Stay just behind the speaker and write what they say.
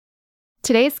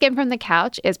Today's Skim from the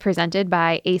Couch is presented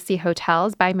by AC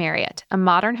Hotels by Marriott, a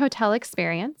modern hotel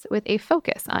experience with a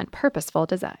focus on purposeful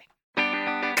design.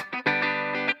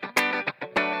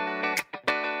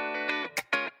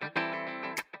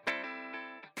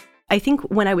 I think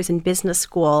when I was in business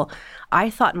school,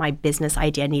 I thought my business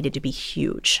idea needed to be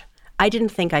huge. I didn't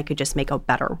think I could just make a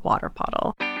better water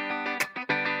bottle.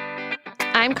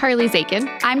 I'm Carly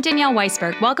Zakin. I'm Danielle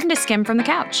Weisberg. Welcome to Skim from the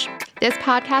Couch. This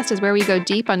podcast is where we go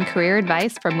deep on career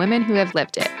advice from women who have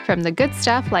lived it, from the good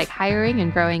stuff like hiring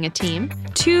and growing a team,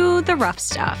 to the rough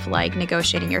stuff like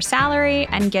negotiating your salary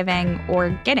and giving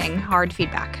or getting hard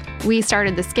feedback. We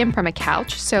started the Skim from a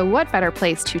Couch, so what better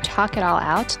place to talk it all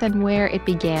out than where it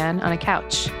began on a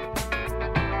couch?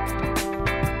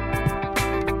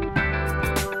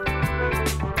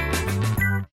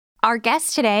 Our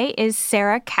guest today is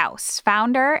Sarah Kaus,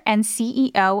 founder and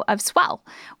CEO of Swell.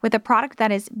 With a product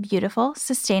that is beautiful,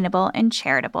 sustainable, and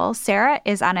charitable, Sarah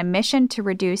is on a mission to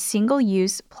reduce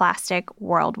single-use plastic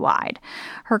worldwide.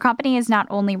 Her company is not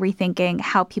only rethinking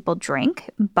how people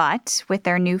drink, but with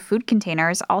their new food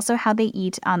containers, also how they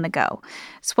eat on the go.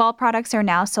 Swell products are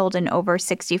now sold in over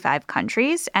 65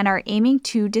 countries and are aiming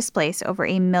to displace over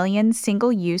 1 million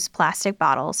single-use plastic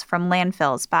bottles from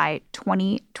landfills by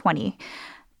 2020.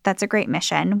 That's a great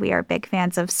mission. We are big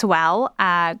fans of Swell.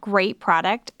 Great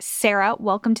product. Sarah,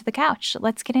 welcome to the couch.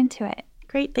 Let's get into it.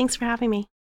 Great. Thanks for having me.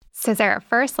 So Sarah,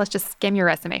 first, let's just skim your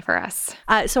resume for us.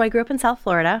 So I grew up in South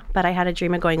Florida, but I had a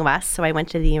dream of going west. So I went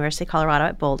to the University of Colorado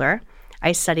at Boulder.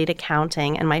 I studied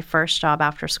accounting, and my first job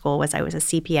after school was I was a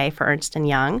CPA for Ernst &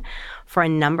 Young for a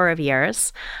number of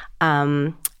years.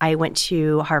 I went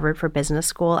to Harvard for business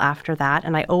school after that,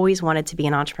 and I always wanted to be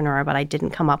an entrepreneur, but I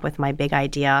didn't come up with my big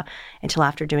idea until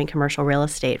after doing commercial real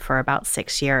estate for about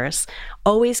 6 years.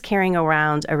 Always carrying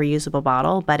around a reusable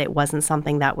bottle, but it wasn't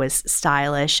something that was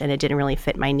stylish, and it didn't really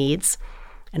fit my needs.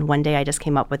 And one day I just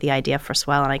came up with the idea for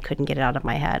Swell, and I couldn't get it out of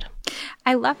my head.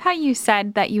 I love how you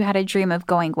said that you had a dream of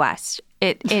going west.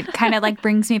 It kind of like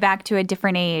brings me back to a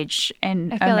different age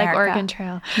in America. I feel like Oregon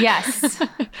Trail. Yes.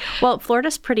 Well,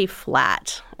 Florida's pretty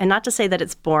flat. And not to say that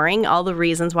it's boring. All the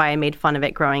reasons why I made fun of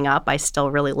it growing up, I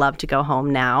still really love to go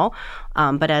home now.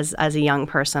 But as a young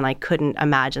person, I couldn't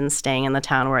imagine staying in the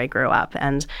town where I grew up.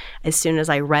 And as soon as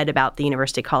I read about the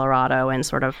University of Colorado and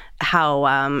sort of how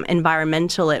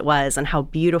environmental it was and how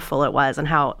beautiful it was and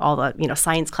how all the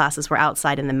science classes were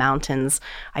outside in the mountains,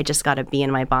 I just got a bee in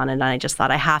my bonnet, and I just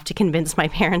thought I have to convince my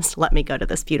parents to let me go to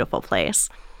this beautiful place.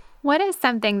 What is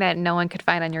something that no one could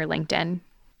find on your LinkedIn?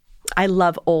 I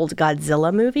love old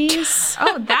Godzilla movies.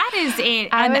 Oh, that is an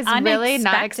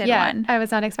unexpected one. I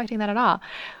was not expecting that at all.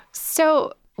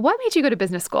 So what made you go to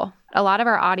business school? A lot of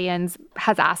our audience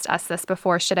has asked us this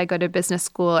before. Should I go to business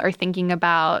school, or thinking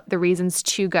about the reasons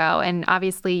to go? And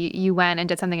obviously you went and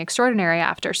did something extraordinary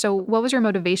after. So what was your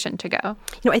motivation to go?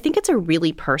 I think it's a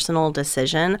really personal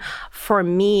decision. For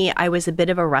me, I was a bit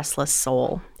of a restless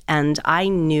soul. And I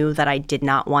knew that I did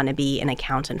not want to be an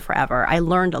accountant forever. I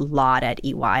learned a lot at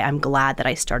EY. I'm glad that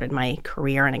I started my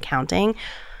career in accounting,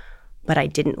 but I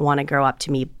didn't want to grow up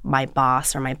to be my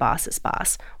boss or my boss's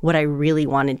boss. What I really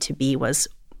wanted to be was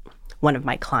one of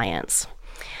my clients.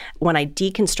 When I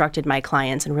deconstructed my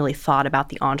clients and really thought about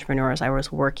the entrepreneurs I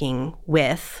was working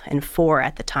with and for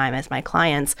at the time as my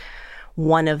clients,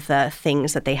 one of the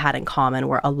things that they had in common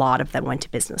were a lot of them went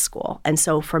to business school. And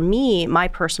so for me, my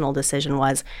personal decision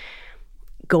was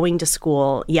going to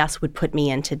school, yes, would put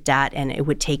me into debt and it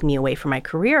would take me away from my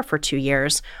career for 2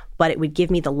 years, but it would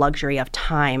give me the luxury of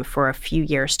time for a few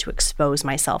years to expose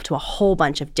myself to a whole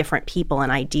bunch of different people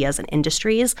and ideas and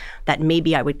industries that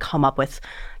maybe I would come up with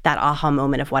that aha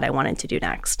moment of what I wanted to do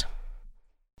next.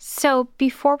 So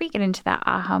before we get into that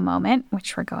aha moment,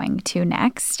 which we're going to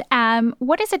next,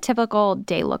 what does a typical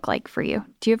day look like for you?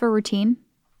 Do you have a routine?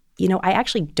 I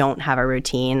actually don't have a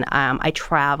routine. I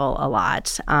travel a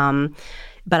lot.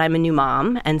 But I'm a new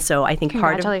mom, and so I think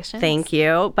thank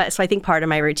you. But so I think part of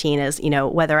my routine is,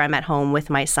 whether I'm at home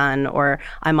with my son or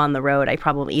I'm on the road, I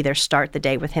probably either start the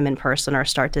day with him in person or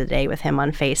start the day with him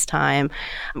on FaceTime,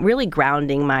 really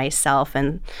grounding myself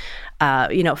and,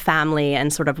 family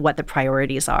and sort of what the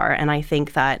priorities are. And I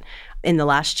think that in the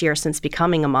last year since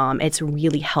becoming a mom, it's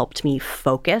really helped me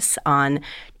focus on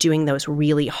doing those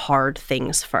really hard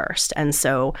things first. And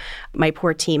so my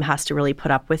poor team has to really put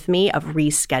up with me of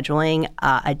rescheduling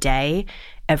a day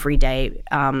every day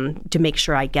to make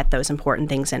sure I get those important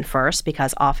things in first,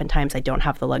 because oftentimes I don't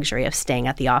have the luxury of staying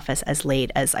at the office as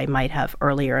late as I might have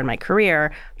earlier in my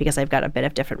career because I've got a bit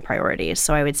of different priorities.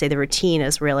 So I would say the routine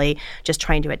is really just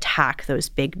trying to attack those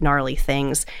big gnarly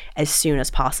things as soon as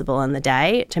possible in the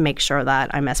day to make sure that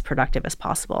I'm as productive as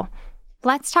possible.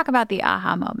 Let's talk about the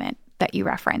aha moment that you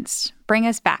referenced. Bring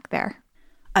us back there.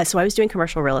 So I was doing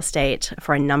commercial real estate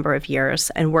for a number of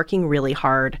years and working really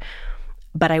hard,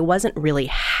 but I wasn't really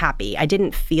happy. I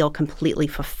didn't feel completely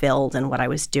fulfilled in what I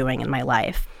was doing in my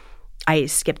life. I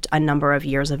skipped a number of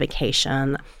years of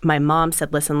vacation. My mom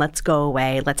said, listen, let's go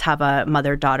away. Let's have a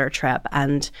mother-daughter trip.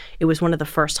 And it was one of the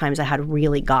first times I had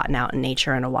really gotten out in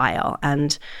nature in a while.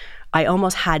 And I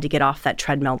almost had to get off that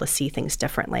treadmill to see things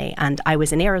differently. And I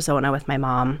was in Arizona with my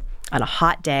mom on a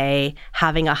hot day,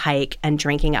 having a hike and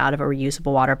drinking out of a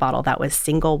reusable water bottle that was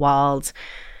single-walled.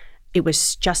 It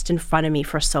was just in front of me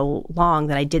for so long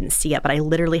that I didn't see it, but I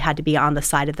literally had to be on the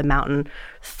side of the mountain,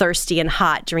 thirsty and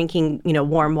hot, drinking,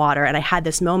 warm water. And I had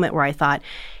this moment where I thought,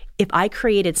 if I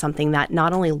created something that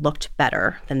not only looked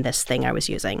better than this thing I was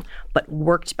using, but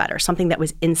worked better, something that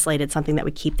was insulated, something that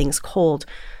would keep things cold,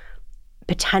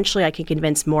 potentially I could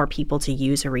convince more people to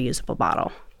use a reusable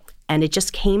bottle. And it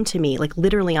just came to me, like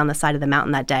literally on the side of the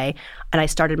mountain that day, and I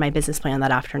started my business plan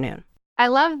that afternoon. I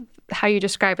love how you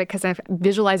describe it because I'm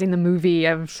visualizing the movie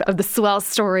of the Swell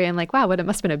story and like, wow, it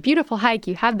must have been a beautiful hike.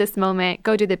 You have this moment,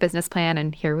 go do the business plan,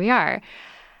 and here we are.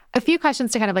 A few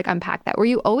questions to kind of like unpack that. Were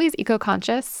you always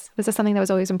eco-conscious? Was this something that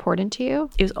was always important to you?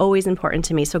 It was always important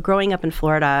to me. So growing up in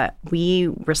Florida, we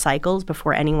recycled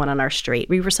before anyone on our street.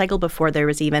 We recycled before there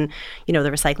was even, the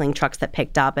recycling trucks that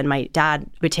picked up. And my dad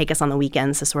would take us on the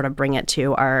weekends to sort of bring it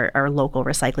to our local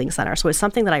recycling center. So it was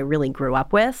something that I really grew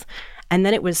up with. And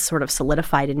then it was sort of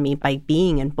solidified in me by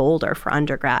being in Boulder for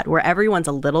undergrad, where everyone's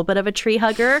a little bit of a tree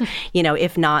hugger,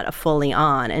 if not a fully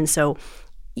on. And so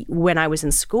when I was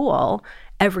in school,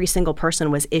 every single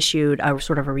person was issued a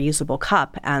sort of a reusable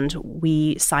cup, and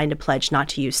we signed a pledge not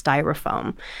to use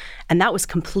styrofoam. And that was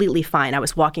completely fine. I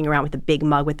was walking around with a big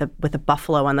mug with a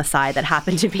buffalo on the side that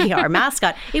happened to be our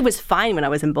mascot. It was fine when I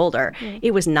was in Boulder.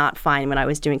 It was not fine when I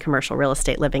was doing commercial real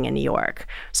estate living in New York.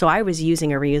 So I was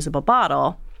using a reusable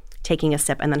bottle, taking a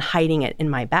sip, and then hiding it in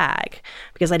my bag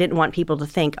because I didn't want people to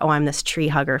think, oh, I'm this tree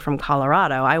hugger from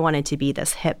Colorado. I wanted to be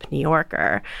this hip New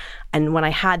Yorker. And when I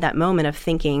had that moment of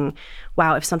thinking,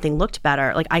 wow, if something looked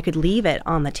better, like I could leave it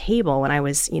on the table when I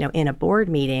was, in a board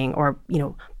meeting or,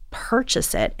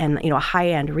 purchase it in, a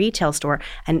high-end retail store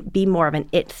and be more of an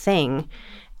it thing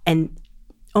and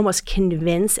almost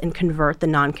convince and convert the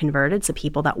non-converted, so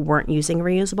people that weren't using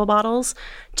reusable bottles,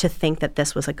 to think that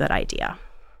this was a good idea.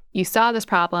 You saw this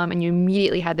problem and you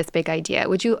immediately had this big idea.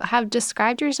 Would you have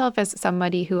described yourself as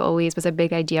somebody who always was a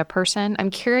big idea person? I'm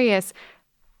curious,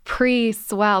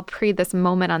 pre-Swell, pre this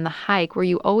moment on the hike, were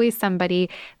you always somebody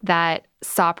that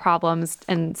saw problems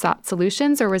and sought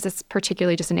solutions, or was this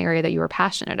particularly just an area that you were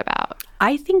passionate about?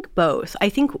 I think both. I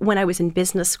think when I was in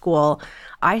business school,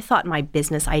 I thought my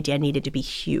business idea needed to be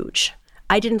huge.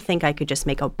 I didn't think I could just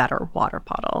make a better water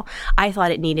bottle. I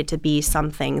thought it needed to be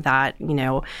something that,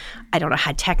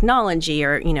 had technology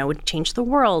or, would change the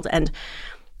world. And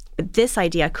this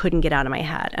idea couldn't get out of my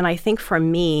head. And I think for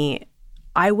me,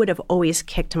 I would have always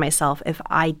kicked myself if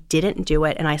I didn't do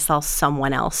it and I saw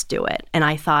someone else do it. And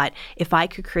I thought if I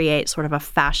could create sort of a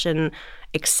fashion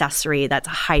accessory that's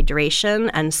hydration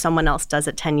and someone else does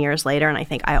it 10 years later, and I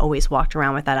think I always walked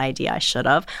around with that idea. I should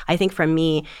have. I think for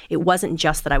me, it wasn't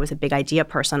just that I was a big idea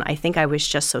person. I think I was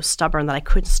just so stubborn that I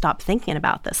couldn't stop thinking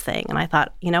about this thing. And I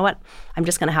thought, you know what? I'm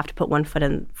just going to have to put one foot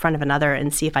in front of another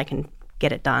and see if I can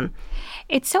get it done.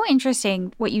 It's so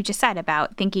interesting what you just said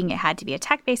about thinking it had to be a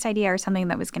tech-based idea or something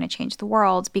that was going to change the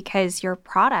world, because your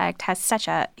product has such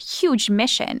a huge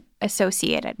mission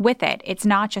associated with it. It's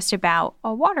not just about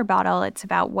a water bottle, it's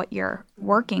about what you're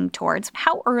working towards.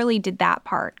 How early did that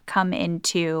part come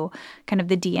into kind of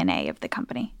the DNA of the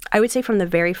company? I would say from the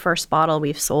very first bottle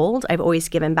we've sold, I've always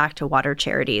given back to water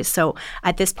charities. So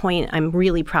at this point, I'm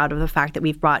really proud of the fact that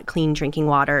we've brought clean drinking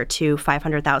water to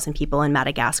 500,000 people in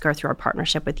Madagascar through our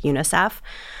partnership with UNICEF.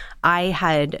 I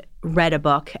had read a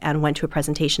book and went to a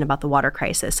presentation about the water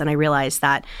crisis, and I realized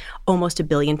that almost 1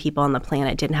 billion people on the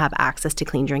planet didn't have access to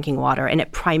clean drinking water, and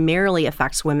it primarily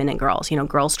affects women and girls.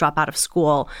 Girls drop out of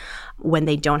school when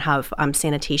they don't have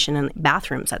sanitation and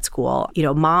bathrooms at school.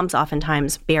 Moms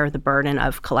oftentimes bear the burden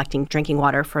of collecting drinking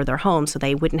water for their homes, so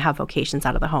they wouldn't have vocations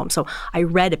out of the home. So I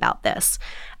read about this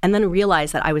and then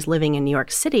realized that I was living in New York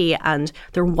City and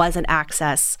there wasn't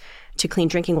access to clean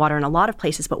drinking water in a lot of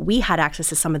places, but we had access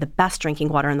to some of the best drinking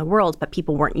water in the world, but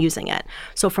people weren't using it.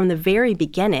 So from the very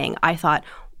beginning, I thought,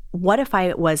 what if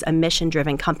I was a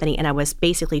mission-driven company and I was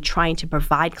basically trying to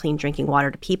provide clean drinking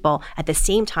water to people? At the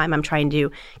same time, I'm trying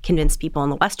to convince people in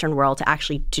the Western world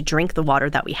to drink the water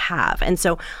that we have. And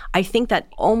so I think that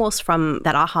almost from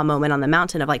that aha moment on the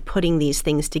mountain of like putting these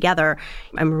things together,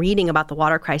 I'm reading about the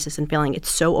water crisis and feeling it's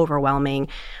so overwhelming.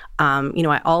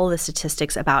 All of the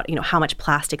statistics about, how much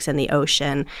plastic's in the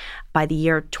ocean. By the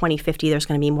year 2050, there's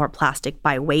going to be more plastic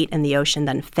by weight in the ocean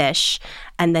than fish.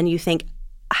 And then you think,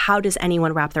 how does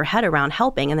anyone wrap their head around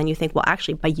helping? And then you think, well,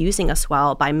 actually, by using a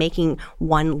S'well, by making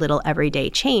one little everyday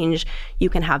change, you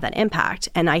can have that impact.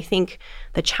 And I think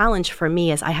the challenge for me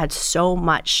is I had so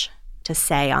much to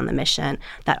say on the mission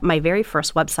that my very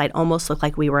first website almost looked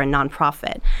like we were a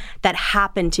nonprofit that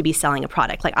happened to be selling a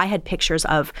product. Like I had pictures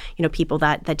of, people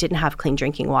that didn't have clean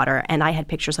drinking water, and I had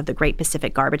pictures of the Great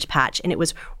Pacific Garbage Patch, and it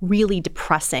was really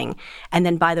depressing. And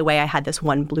then, by the way, I had this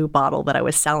one blue bottle that I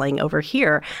was selling over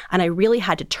here, and I really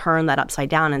had to turn that upside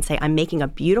down and say, I'm making a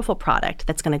beautiful product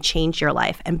that's going to change your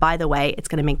life. And by the way, it's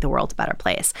going to make the world a better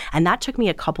place. And that took me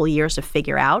a couple years to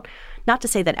figure out. Not to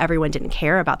say that everyone didn't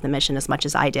care about the mission as much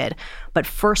as I did, but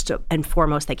first and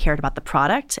foremost, they cared about the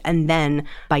product. And then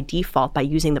by default, by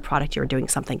using the product, you're doing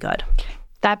something good.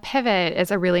 That pivot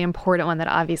is a really important one that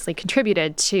obviously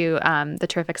contributed to the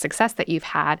terrific success that you've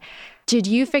had. Did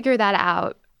you figure that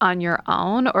out on your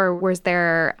own, or was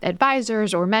there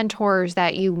advisors or mentors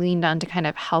that you leaned on to kind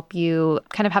of help you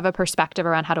kind of have a perspective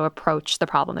around how to approach the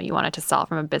problem that you wanted to solve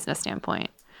from a business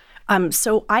standpoint?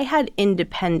 So I had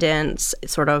independent,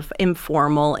 sort of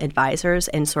informal advisors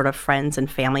and sort of friends and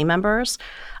family members.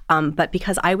 But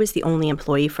because I was the only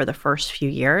employee for the first few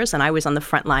years, and I was on the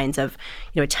front lines of,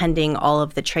 attending all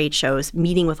of the trade shows,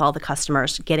 meeting with all the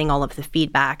customers, getting all of the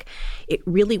feedback, it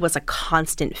really was a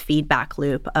constant feedback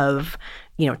loop of,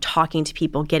 talking to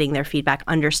people, getting their feedback,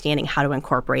 understanding how to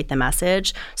incorporate the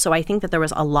message. So I think that there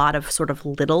was a lot of sort of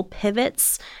little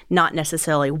pivots, not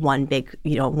necessarily one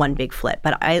big flip.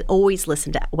 But I always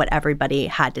listened to what everybody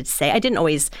had to say. I didn't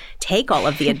always take all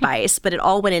of the advice, but it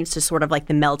all went into sort of like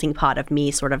the melting pot of me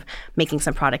sort of making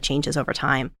some product changes over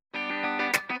time.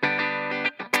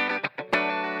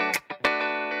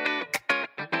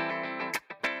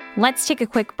 Let's take a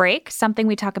quick break. Something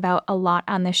we talk about a lot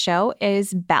on the show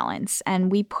is balance. And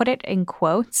we put it in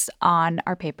quotes on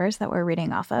our papers that we're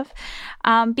reading off of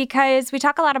because we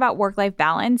talk a lot about work-life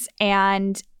balance,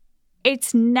 and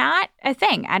it's not a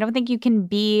thing. I don't think you can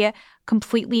be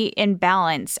completely in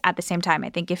balance at the same time.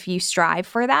 I think if you strive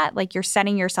for that, like you're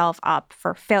setting yourself up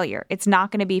for failure. It's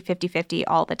not going to be 50-50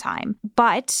 all the time.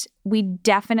 But we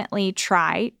definitely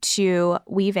try to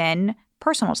weave in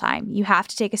personal time. You have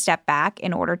to take a step back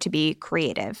in order to be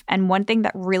creative. And one thing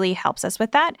that really helps us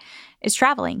with that is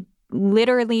traveling,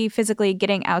 literally physically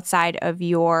getting outside of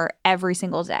your every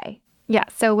single day. Yeah.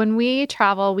 So when we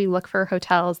travel, we look for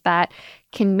hotels that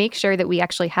can make sure that we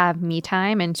actually have me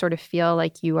time and sort of feel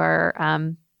like you are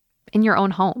in your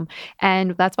own home.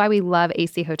 And that's why we love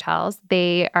AC Hotels.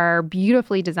 They are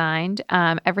beautifully designed.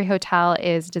 Every hotel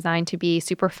is designed to be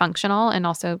super functional and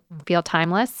also feel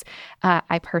timeless.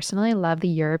 I personally love the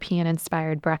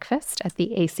European-inspired breakfast at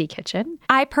the AC Kitchen.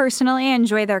 I personally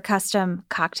enjoy their custom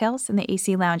cocktails in the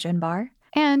AC Lounge and Bar.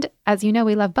 And as you know,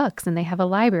 we love books, and they have a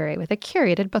library with a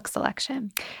curated book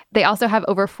selection. They also have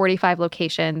over 45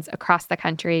 locations across the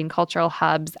country and cultural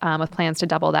hubs with plans to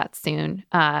double that soon,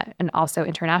 and also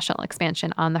international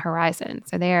expansion on the horizon.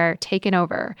 So they are taken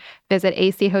over. Visit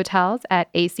AC Hotels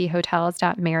at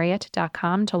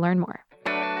achotels.marriott.com to learn more.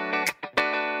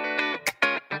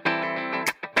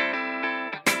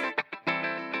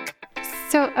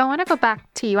 So I want to go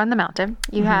back to you on the mountain.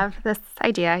 You have this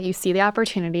idea. You see the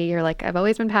opportunity. You're like, I've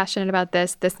always been passionate about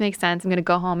this. This makes sense. I'm going to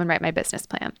go home and write my business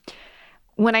plan.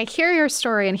 When I hear your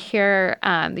story and hear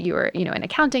that you were, in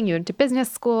accounting, you went to business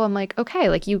school, I'm like, okay,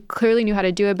 like you clearly knew how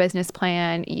to do a business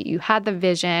plan. You had the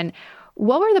vision.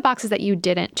 What were the boxes that you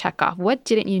didn't check off? What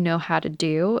didn't you know how to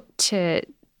do to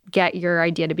get your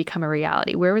idea to become a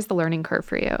reality? Where was the learning curve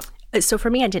for you? So for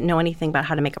me, I didn't know anything about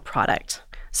how to make a product.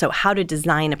 So how to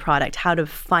design a product, how to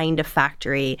find a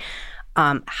factory,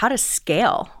 how to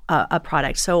scale a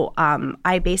product. So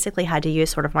I basically had to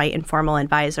use sort of my informal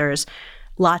advisors,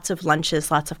 lots of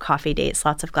lunches, lots of coffee dates,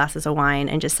 lots of glasses of wine,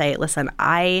 and just say, listen,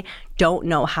 I don't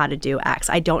know how to do X.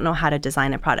 I don't know how to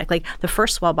design a product. Like the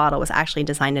first S'well bottle was actually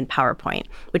designed in PowerPoint,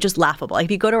 which is laughable. Like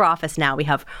if you go to our office now, we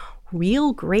have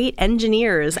real great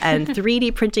engineers and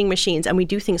 3D printing machines, and we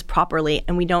do things properly,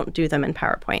 and we don't do them in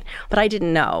PowerPoint. But I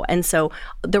didn't know. And so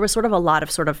there was sort of a lot of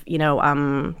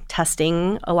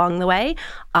testing along the way,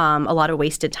 a lot of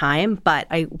wasted time, but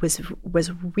I was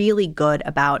really good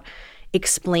about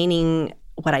explaining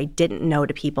what I didn't know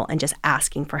to people and just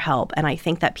asking for help. And I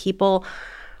think that people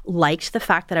liked the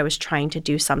fact that I was trying to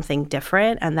do something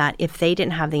different, and that if they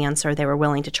didn't have the answer, they were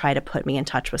willing to try to put me in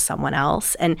touch with someone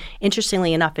else. And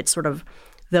interestingly enough, it's sort of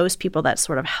those people that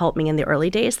sort of helped me in the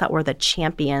early days that were the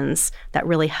champions that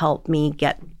really helped me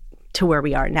get to where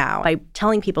we are now. By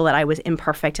telling people that I was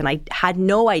imperfect and I had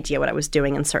no idea what I was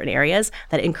doing in certain areas,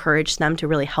 that encouraged them to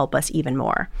really help us even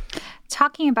more.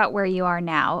 Talking about where you are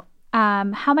now,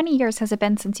 how many years has it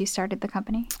been since you started the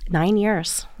company? 9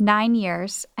 years. 9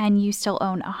 years, and you still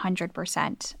own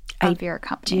 100% of your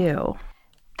company. I do.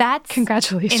 That's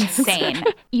congratulations. Insane.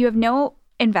 You have no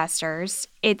investors.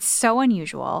 It's so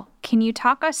unusual. Can you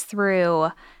talk us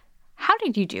through how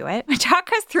did you do it?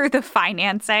 Talk us through the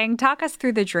financing. Talk us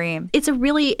through the dream. It's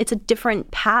a different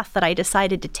path that I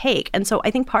decided to take. And so I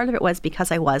think part of it was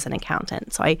because I was an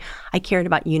accountant. So I cared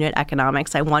about unit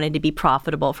economics. I wanted to be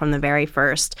profitable from the very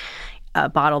first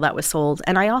bottle that was sold.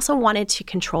 And I also wanted to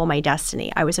control my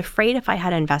destiny. I was afraid if I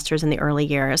had investors in the early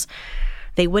years,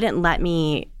 they wouldn't let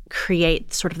me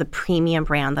create sort of the premium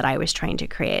brand that I was trying to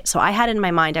create. So I had in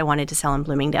my mind I wanted to sell in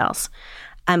Bloomingdale's.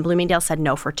 And Bloomingdale's said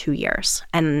no for 2 years.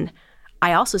 And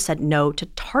I also said no to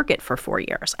Target for 4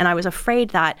 years. And I was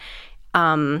afraid that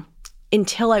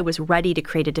until I was ready to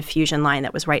create a diffusion line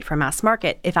that was right for mass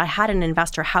market, if I had an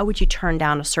investor, how would you turn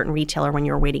down a certain retailer when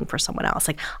you were waiting for someone else?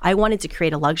 Like, I wanted to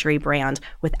create a luxury brand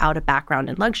without a background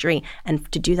in luxury.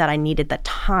 And to do that, I needed the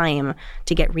time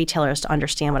to get retailers to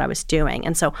understand what I was doing.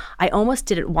 And so I almost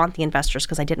didn't want the investors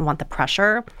because I didn't want the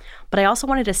pressure. But I also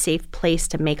wanted a safe place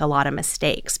to make a lot of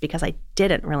mistakes because I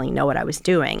didn't really know what I was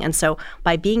doing. And so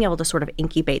by being able to sort of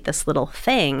incubate this little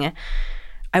thing,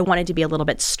 I wanted to be a little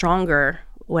bit stronger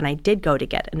when I did go to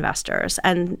get investors.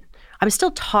 And I'm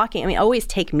still talking. I always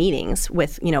take meetings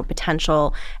with,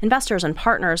 potential investors and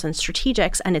partners and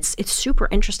strategics. And it's super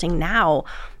interesting now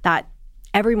that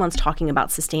everyone's talking about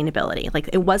sustainability. Like,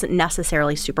 it wasn't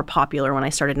necessarily super popular when I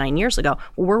started 9 years ago.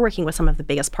 We're working with some of the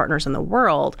biggest partners in the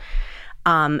world.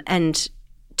 And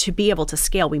to be able to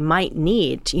scale, we might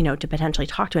need, to potentially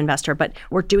talk to an investor, but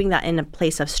we're doing that in a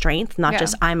place of strength, not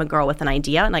just I'm a girl with an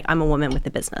idea, like I'm a woman with a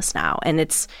business now. And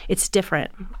it's different.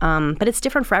 But it's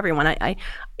different for everyone. I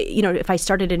if I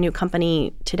started a new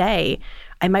company today,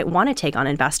 I might want to take on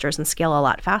investors and scale a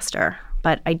lot faster,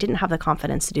 but I didn't have the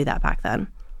confidence to do that back then.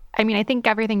 I think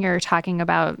everything you're talking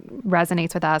about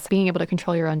resonates with us. Being able to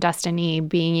control your own destiny,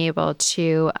 being able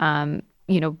to,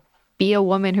 be a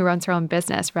woman who runs her own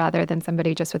business rather than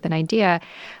somebody just with an idea.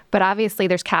 But obviously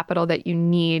there's capital that you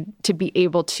need to be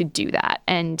able to do that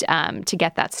and to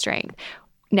get that strength.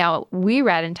 Now, we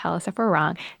read, and tell us if we're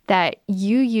wrong, that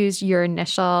you used your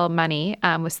initial money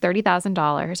was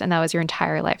 $30,000, and that was your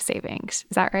entire life savings.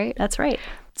 Is that right? That's right.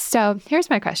 So here's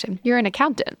my question. You're an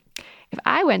accountant. If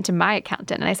I went to my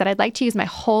accountant and I said, I'd like to use my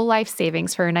whole life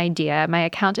savings for an idea, my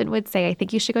accountant would say, I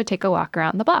think you should go take a walk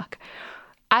around the block.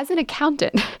 As an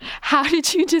accountant, how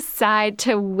did you decide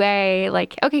to weigh,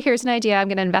 like, okay, here's an idea, I'm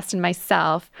going to invest in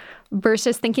myself,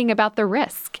 versus thinking about the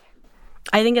risk?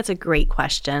 I think it's a great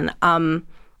question. I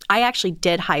actually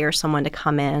did hire someone to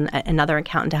come in, another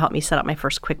accountant, to help me set up my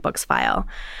first QuickBooks file.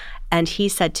 And he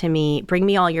said to me, bring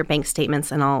me all your bank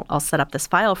statements and I'll set up this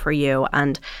file for you.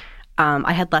 And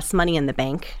I had less money in the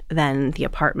bank than the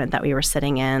apartment that we were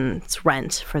sitting in's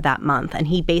rent for that month. And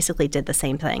he basically did the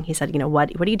same thing. He said,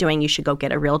 what are you doing? You should go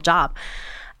get a real job.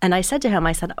 And I said to him,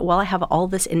 well, I have all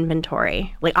this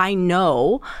inventory. Like, I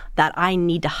know that I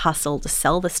need to hustle to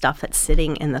sell the stuff that's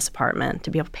sitting in this apartment to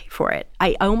be able to pay for it.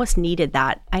 I almost needed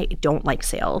that. I don't like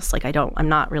sales. Like, I'm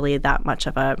not really that much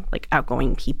of a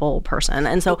outgoing people person.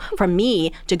 And so for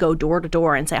me to go door to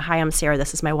door and say, hi, I'm Sarah,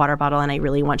 this is my water bottle, and I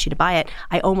really want you to buy it,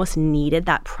 I almost needed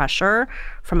that pressure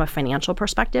from a financial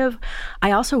perspective.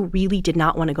 I also really did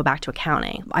not want to go back to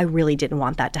accounting. I really didn't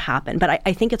want that to happen. But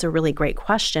I think it's a really great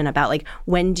question about,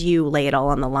 when do you lay it all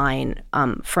on the line?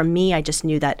 For me, I just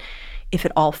knew that if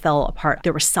it all fell apart,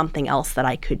 there was something else that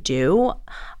I could do.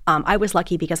 I was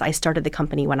lucky because I started the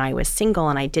company when I was single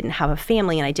and I didn't have a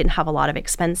family and I didn't have a lot of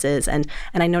expenses. And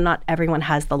I know not everyone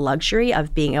has the luxury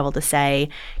of being able to say,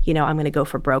 I'm going to go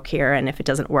for broke here, and if it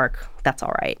doesn't work, that's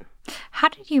all right. How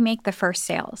did you make the first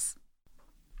sales?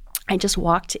 I just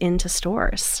walked into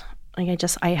stores.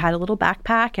 I had a little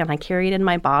backpack and I carried in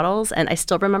my bottles, and I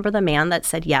still remember the man that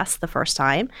said yes the first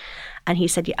time. And he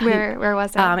said, yeah. Where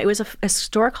was it? It was a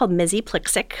store called Mizzy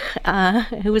Plixic,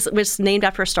 who was named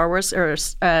after a Star Wars or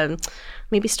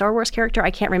maybe Star Wars character.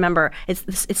 I can't remember.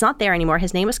 It's not there anymore.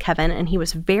 His name was Kevin, and he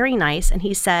was very nice. And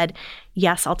he said,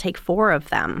 yes, I'll take 4 of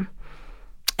them.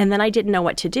 And then I didn't know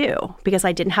what to do because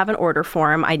I didn't have an order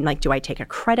form. I'm like, do I take a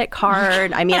credit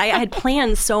card? I mean, I had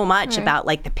planned so much about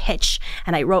like the pitch,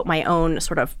 and I wrote my own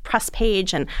sort of press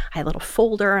page, and I had a little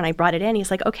folder, and I brought it in. He's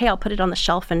like, okay, I'll put it on the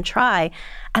shelf and try.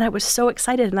 And I was so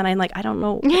excited. And then I'm like, I don't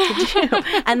know what to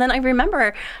do. And then I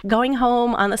remember going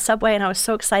home on the subway, and I was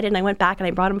so excited. And I went back and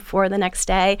I brought him 4 the next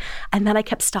day. And then I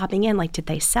kept stopping in, like, did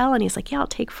they sell? And he's like, yeah, I'll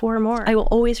take 4 more. I will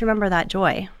always remember that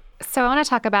joy. So I want to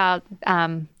talk about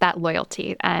that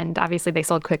loyalty. And obviously they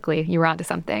sold quickly. You were onto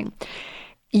something.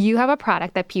 You have a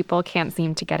product that people can't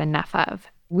seem to get enough of.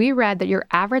 We read that your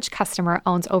average customer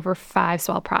owns over 5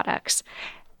 S'well products.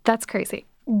 That's crazy.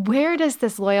 Where does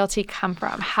this loyalty come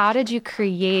from? How did you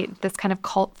create this kind of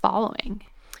cult following?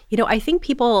 You know, I think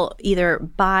people either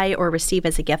buy or receive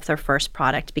as a gift their first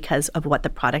product because of what the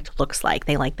product looks like.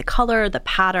 They like the color, the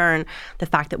pattern, the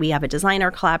fact that we have a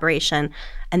designer collaboration.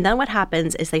 And then what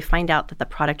happens is they find out that the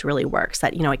product really works,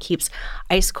 that, you know, it keeps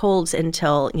ice colds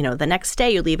until, you know, the next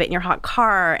day. You leave it in your hot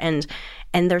car, and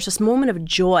there's this moment of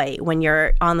joy when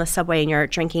you're on the subway and you're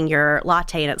drinking your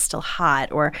latte and it's still hot.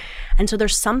 And so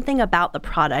there's something about the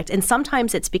product. And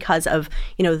sometimes it's because of,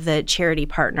 you know, the charity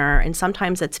partner, and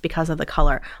sometimes it's because of the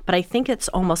color. But I think it's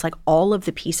almost like all of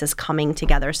the pieces coming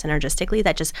together synergistically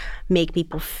that just make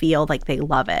people feel like they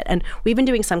love it. And we've been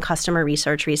doing some customer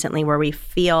research recently where we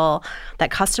feel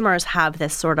that customers have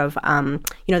this sort of,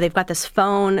 you know, they've got this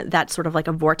phone that's sort of like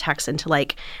a vortex into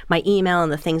like my email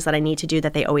and the things that I need to do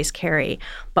that they always carry.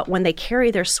 But when they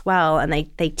carry their S'well and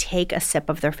they take a sip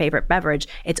of their favorite beverage,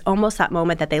 it's almost that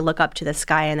moment that they look up to the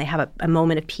sky and they have a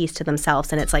moment of peace to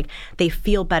themselves. And it's like they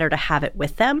feel better to have it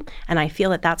with them. And I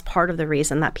feel that that's part of the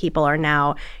reason that people are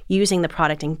now using the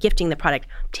product and gifting the product,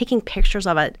 taking pictures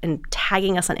of it and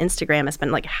tagging us on Instagram. Has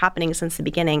been like happening since the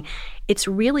beginning. It's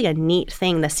really a neat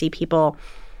thing to see people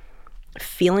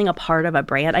feeling a part of a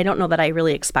brand. I don't know that I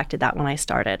really expected that when I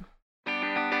started.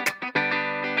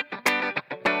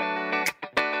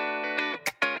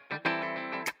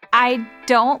 I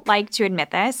don't like to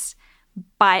admit this,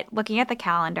 but looking at the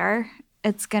calendar,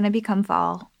 it's going to become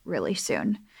fall really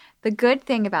soon. The good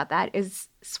thing about that is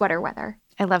sweater weather.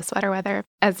 I love sweater weather.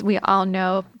 As we all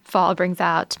know, fall brings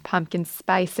out pumpkin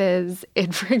spices, it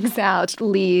brings out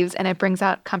leaves, and it brings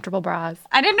out comfortable bras.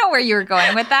 I didn't know where you were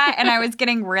going with that, and I was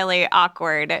getting really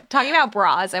awkward. Talking about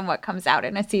bras and what comes out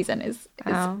in a season is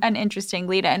an interesting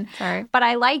lead-in. Sorry. But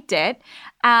I liked it.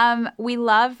 We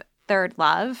love Third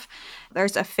Love.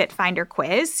 There's a fit finder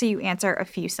quiz, so you answer a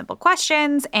few simple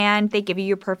questions and they give you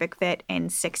your perfect fit in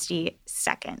 60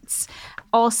 seconds.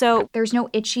 Also, there's no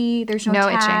tag.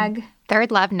 Itching. Third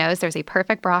Love knows there's a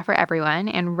perfect bra for everyone,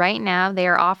 and right now they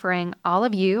are offering all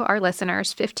of you, our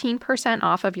listeners, 15%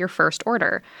 off of your first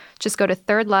order. Just go to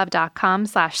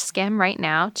thirdlove.com/skim right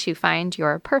now to find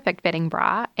your perfect fitting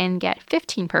bra and get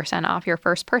 15% off your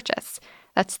first purchase.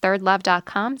 That's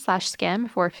thirdlove.com/skim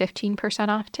for 15%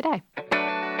 off today.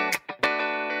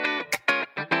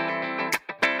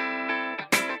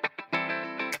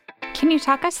 Can you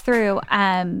talk us through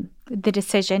the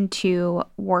decision to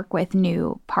work with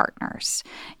new partners?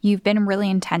 You've been really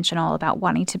intentional about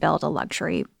wanting to build a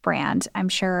luxury brand. I'm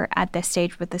sure at this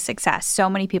stage with the success, so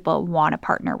many people want to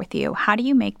partner with you. How do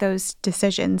you make those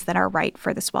decisions that are right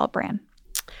for the S'well brand?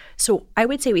 So I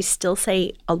would say we still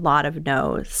say a lot of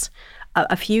no's.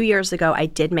 A few years ago, I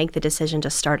did make the decision to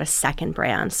start a second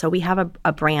brand. So we have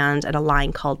a brand and a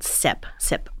line called Sip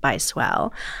by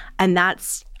S'well. And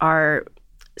that's our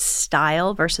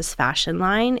style versus fashion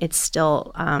line. It's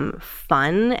still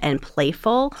fun and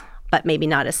playful, but maybe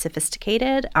not as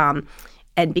sophisticated.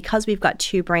 And because we've got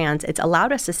 2 brands, it's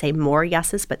allowed us to say more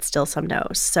yeses, but still some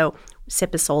no's. So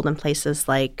Sip is sold in places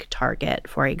like Target,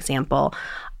 for example.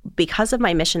 Because of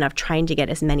my mission of trying to get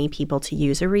as many people to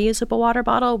use a reusable water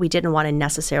bottle, we didn't want to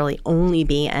necessarily only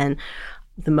be in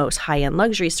the most high-end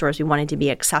luxury stores. We wanted to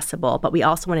be accessible, but we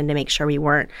also wanted to make sure we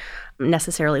weren't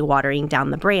necessarily watering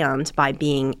down the brand by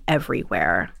being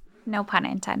everywhere. No pun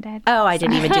intended. Oh, I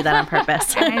didn't even do that on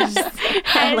purpose.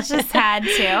 I just had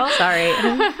to. Sorry.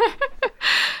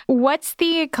 What's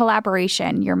the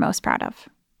collaboration you're most proud of?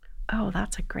 Oh,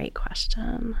 that's a great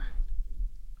question.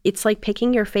 It's like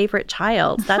picking your favorite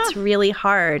child. That's really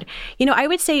hard. You know, I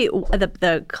would say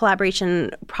the collaboration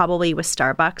probably with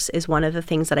Starbucks is one of the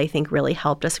things that I think really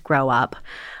helped us grow up.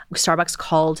 Starbucks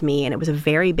called me, and it was a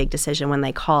very big decision when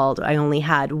they called. I only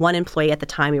had 1 employee at the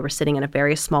time. We were sitting in a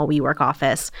very small WeWork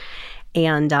office.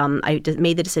 And I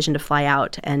made the decision to fly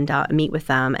out and meet with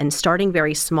them. And starting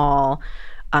very small,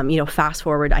 Fast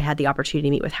forward, I had the opportunity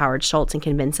to meet with Howard Schultz and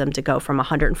convince him to go from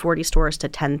 140 stores to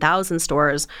 10,000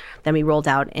 stores. Then we rolled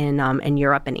out in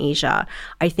Europe and Asia.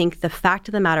 I think the fact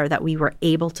of the matter that we were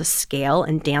able to scale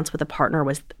and dance with a partner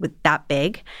was that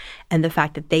big, and the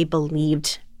fact that they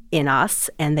believed in us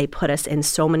and they put us in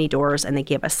so many doors and they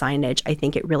gave us signage, I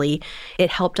think it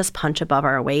helped us punch above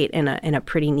our weight in a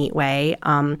pretty neat way.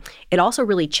 It also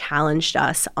really challenged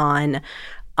us on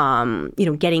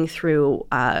getting through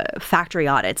factory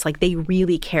audits. Like, they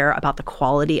really care about the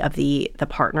quality of the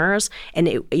partners. And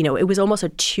it was almost a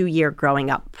 2-year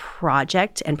growing up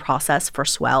project and process for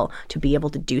Swell to be able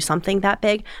to do something that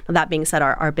big. Now, that being said,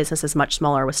 our business is much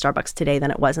smaller with Starbucks today than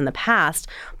it was in the past.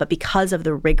 But because of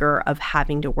the rigor of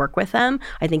having to work with them,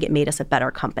 I think it made us a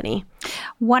better company.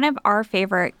 One of our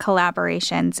favorite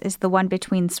collaborations is the one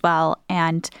between Swell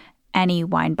and any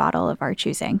wine bottle of our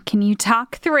choosing. Can you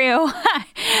talk through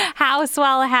how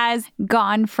Swell has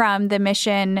gone from the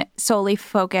mission solely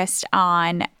focused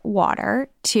on water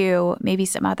to maybe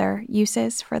some other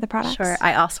uses for the products? Sure.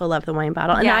 I also love the wine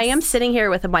bottle. And yes. I am sitting here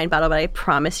with a wine bottle, but I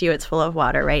promise you it's full of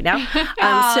water right now.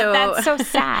 That's so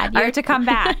sad. You have to come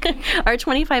back. Our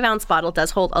 25-ounce bottle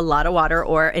does hold a lot of water,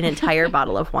 or an entire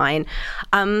bottle of wine.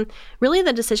 Really,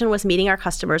 the decision was meeting our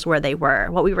customers where they were.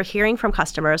 What we were hearing from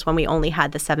customers when we only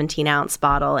had the 17-ounce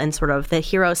bottle and sort of the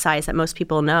hero size that most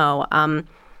people know,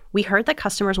 we heard that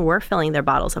customers were filling their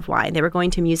bottles of wine. They were going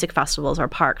to music festivals or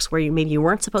parks where maybe you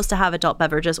weren't supposed to have adult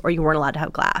beverages or you weren't allowed to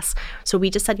have glass. So we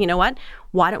just said, you know what?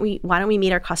 Why don't we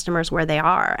meet our customers where they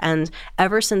are? And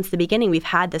ever since the beginning, we've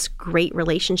had this great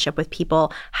relationship with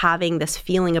people having this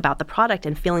feeling about the product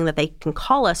and feeling that they can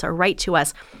call us or write to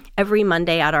us. Every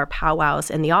Monday at our powwows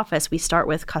in the office, we start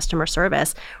with customer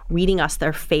service reading us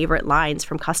their favorite lines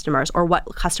from customers, or what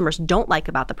customers don't like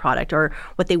about the product, or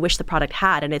what they wish the product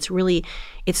had. And it's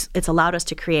allowed us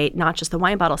to create not just the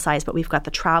wine bottle size, but we've got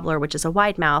the Traveler, which is a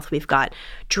wide mouth. We've got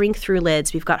drink through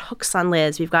lids. We've got hooks on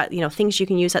lids. We've got things you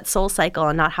can use at SoulCycle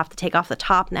and not have to take off the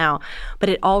top now. But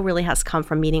it all really has come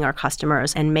from meeting our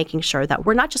customers and making sure that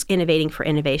we're not just innovating for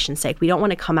innovation's sake. We don't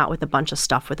want to come out with a bunch of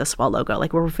stuff with a Swell logo.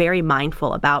 Like, we're very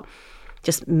mindful about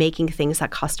just making things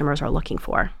that customers are looking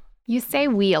for. You say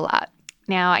we a lot.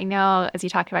 Now, I know as you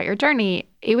talk about your journey,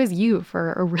 it was you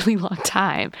for a really long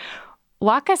time.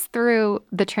 Walk us through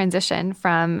the transition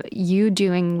from you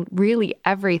doing really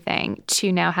everything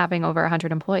to now having over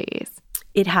 100 employees.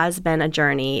 It has been a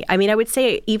journey. I mean, I would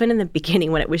say even in the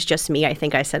beginning when it was just me, I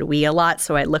think I said we a lot,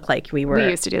 so I looked like we were. We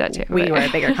used to do that too. We were a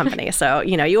bigger company. So,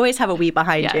 you always have a we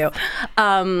behind yes.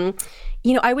 you.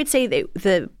 I would say that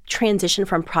the transition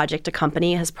from project to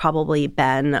company has probably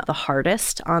been the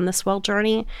hardest on the Swell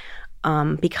journey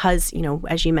because,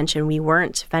 as you mentioned, we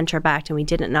weren't venture-backed and we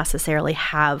didn't necessarily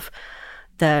have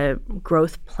the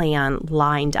growth plan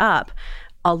lined up.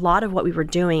 A lot of what we were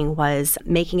doing was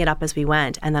making it up as we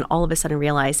went, and then all of a sudden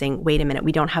realizing, wait a minute,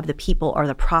 we don't have the people or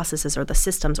the processes or the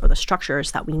systems or the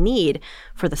structures that we need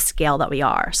for the scale that we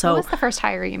are. So, what was the first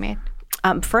hire you made?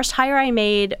 First hire I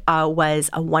made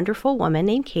was a wonderful woman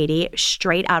named Katie,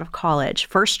 straight out of college,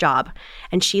 first job,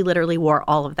 and she literally wore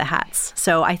all of the hats.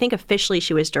 So I think officially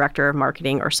she was director of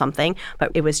marketing or something,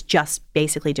 but it was just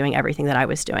basically doing everything that I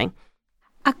was doing.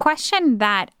 A question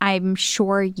that I'm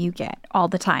sure you get all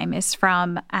the time is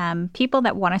from people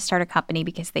that want to start a company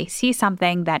because they see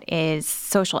something that is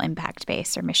social impact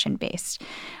based or mission based.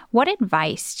 What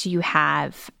advice do you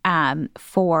have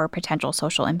for potential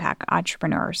social impact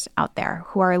entrepreneurs out there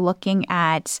who are looking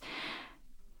at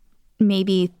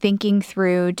maybe thinking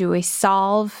through, do we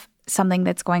solve something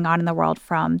that's going on in the world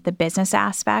from the business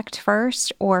aspect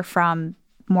first or from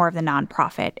more of the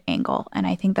nonprofit angle? And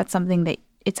I think that's something that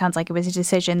it sounds like it was a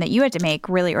decision that you had to make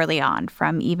really early on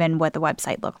from even what the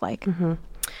website looked like. Mm-hmm.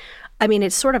 I mean,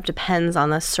 it sort of depends on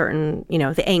the certain,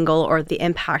 the angle or the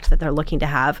impact that they're looking to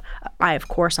have. Of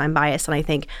course, I'm biased, and I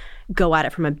think go at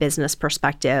it from a business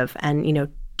perspective and,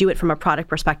 do it from a product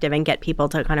perspective and get people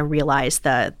to kind of realize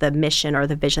the mission or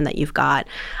the vision that you've got.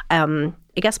 I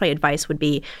guess my advice would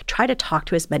be try to talk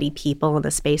to as many people in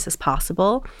the space as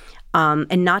possible.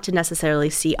 And not to necessarily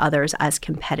see others as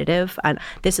competitive. And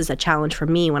this is a challenge for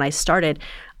me when I started.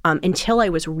 Until I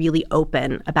was really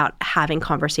open about having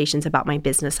conversations about my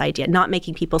business idea, not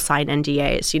making people sign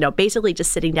NDAs, basically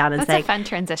just sitting down and saying. That's a fun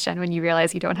transition when you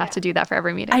realize you don't have to do that for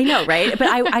every meeting. I know, right? But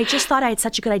I just thought I had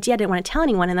such a good idea. I didn't want to tell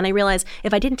anyone. And then I realized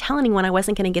if I didn't tell anyone, I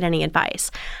wasn't going to get any advice.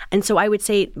 And so I would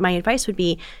say my advice would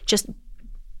be just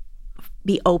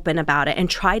be open about it and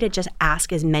try to just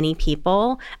ask as many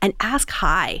people and ask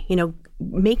high,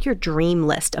 make your dream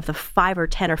list of the 5 or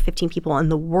 10 or 15 people in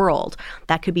the world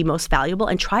that could be most valuable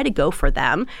and try to go for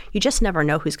them. You just never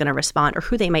know who's going to respond or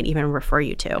who they might even refer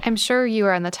you to. I'm sure you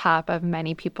are on the top of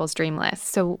many people's dream lists.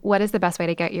 So what is the best way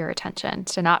to get your attention?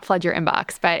 To not flood your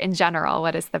inbox, but in general,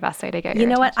 what is the best way to get your attention?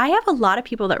 You know what? I have a lot of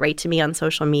people that write to me on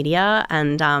social media,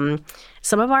 and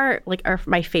some of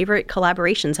my favorite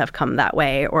collaborations have come that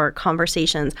way, or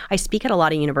conversations. I speak at a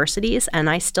lot of universities, and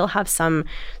I still have some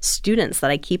students that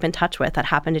I keep in touch with that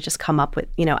happen to just come up with,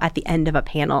 at the end of a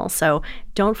panel. So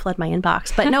don't flood my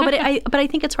inbox. But no, but I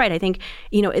think it's right. I think,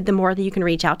 the more that you can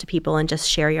reach out to people and just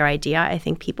share your idea, I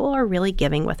think people are really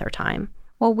giving with their time.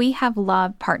 Well, we have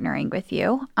loved partnering with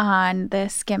you on the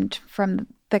Skimmed from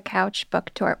the Couch book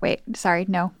tour. Wait,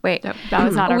 no, that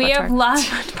was not our book tour. We have loved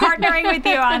partnering with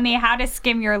you on the How to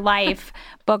Skim Your Life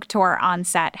book tour on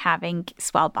set, having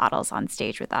Swell bottles on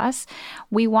stage with us.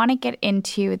 We want to get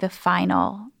into the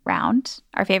final round,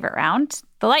 our favorite round,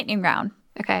 the lightning round.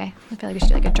 Okay. I feel like we should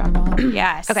do like a drum roll.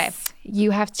 Yes. Okay. You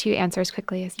have to answer as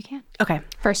quickly as you can. Okay.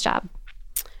 First job.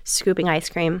 Scooping ice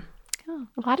cream. Oh,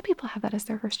 a lot of people have that as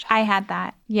their first job. I had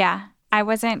that. Yeah. I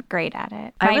wasn't great at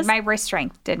it. My wrist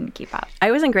strength didn't keep up.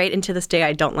 I wasn't great, and to this day,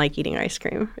 I don't like eating ice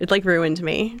cream. It ruined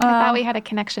me. I thought we had a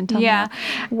connection. Yeah.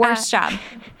 Worst job.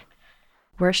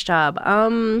 Worst job.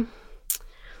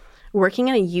 Working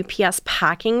in a UPS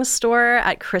packing store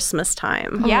at Christmas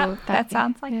time. Yeah, that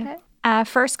sounds like it.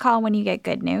 First call when you get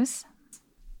good news.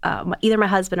 Either my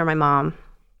husband or my mom.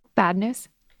 Bad news?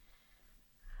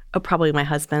 Oh, probably my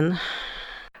husband.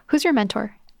 Who's your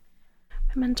mentor?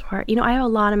 My mentor. I have a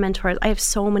lot of mentors. I have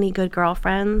so many good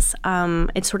girlfriends.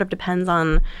 It sort of depends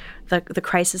on the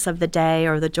crisis of the day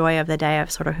or the joy of the day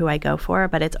of sort of who I go for,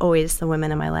 but it's always the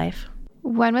women in my life.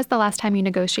 When was the last time you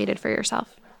negotiated for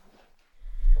yourself?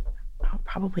 Oh,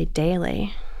 probably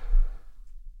daily.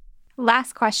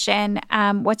 Last question.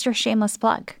 What's your shameless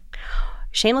plug?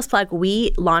 Shameless plug,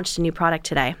 we launched a new product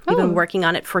today. We've been working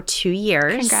on it for 2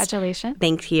 years. Congratulations.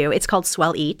 Thank you. It's called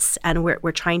Swell Eats, and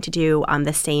we're trying to do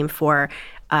the same for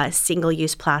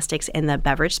single-use plastics in the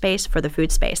beverage space for the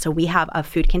food space. So we have a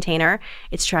food container.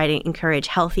 It's trying to encourage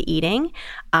healthy eating,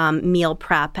 meal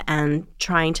prep, and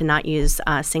trying to not use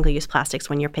single-use plastics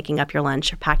when you're picking up your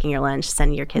lunch or packing your lunch,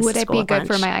 sending your kids to school. Would it be good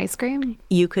for my ice cream?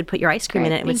 You could put your ice cream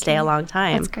in it. It would stay a long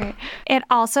time. That's great. It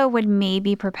also would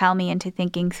maybe propel me into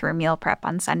thinking through meal prep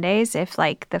on Sundays if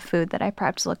the food that I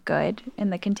prepped looked good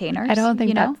in the containers. I don't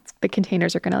think the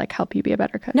containers are going to help you be a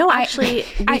better cook. No, actually,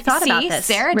 we thought about this.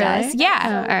 Sarah does.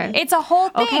 Yeah. All right. It's a whole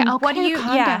thing. Okay, what do you?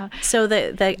 down. So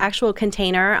the actual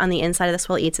container on the inside of the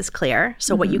Swell Eats is clear.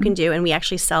 So what you can do, and we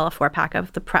actually sell a 4-pack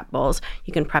of the prep bowls.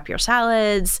 You can prep your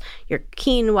salads, your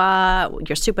quinoa,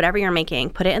 your soup, whatever you're making.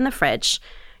 Put it in the fridge.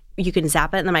 You can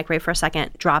zap it in the microwave for a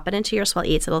second. Drop it into your Swell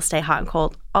Eats. It'll stay hot and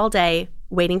cold all day,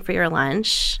 waiting for your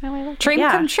lunch. Dream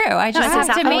come true. I just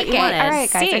have to make it. All right,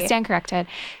 guys, I stand corrected.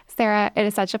 Sarah, it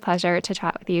is such a pleasure to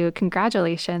chat with you.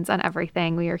 Congratulations on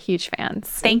everything. We are huge fans.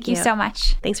 Thank you so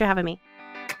much. Thanks for having me.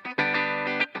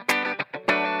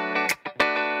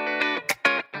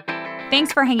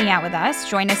 Thanks for hanging out with us.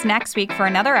 Join us next week for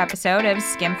another episode of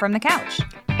Skim from the Couch.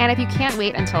 And if you can't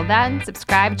wait until then,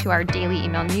 subscribe to our daily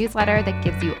email newsletter that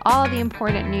gives you all the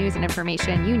important news and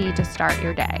information you need to start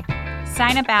your day.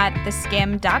 Sign up at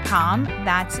theskimm.com.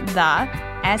 That's the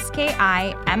SKIMM.com.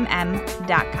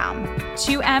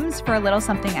 2 M's for a little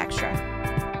something extra.